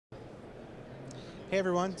Hey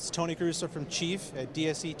everyone, it's Tony Caruso from Chief at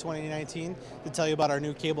DSE 2019 to tell you about our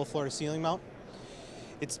new cable floor to ceiling mount.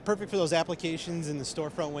 It's perfect for those applications in the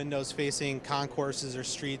storefront windows facing concourses or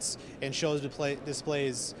streets and shows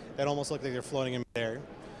displays that almost look like they're floating in midair.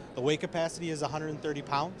 The weight capacity is 130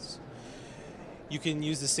 pounds. You can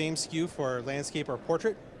use the same SKU for landscape or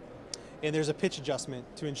portrait, and there's a pitch adjustment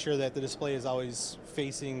to ensure that the display is always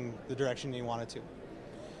facing the direction you want it to.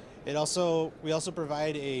 We also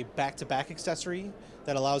provide a back-to-back accessory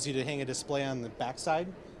that allows you to hang a display on the back side,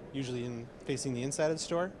 usually facing the inside of the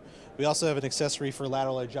store. We also have an accessory for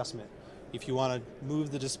lateral adjustment. If you want to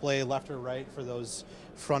move the display left or right for those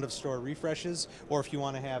front of store refreshes, or if you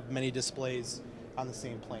want to have many displays on the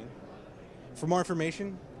same plane. For more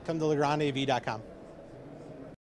information, come to legrandeav.com.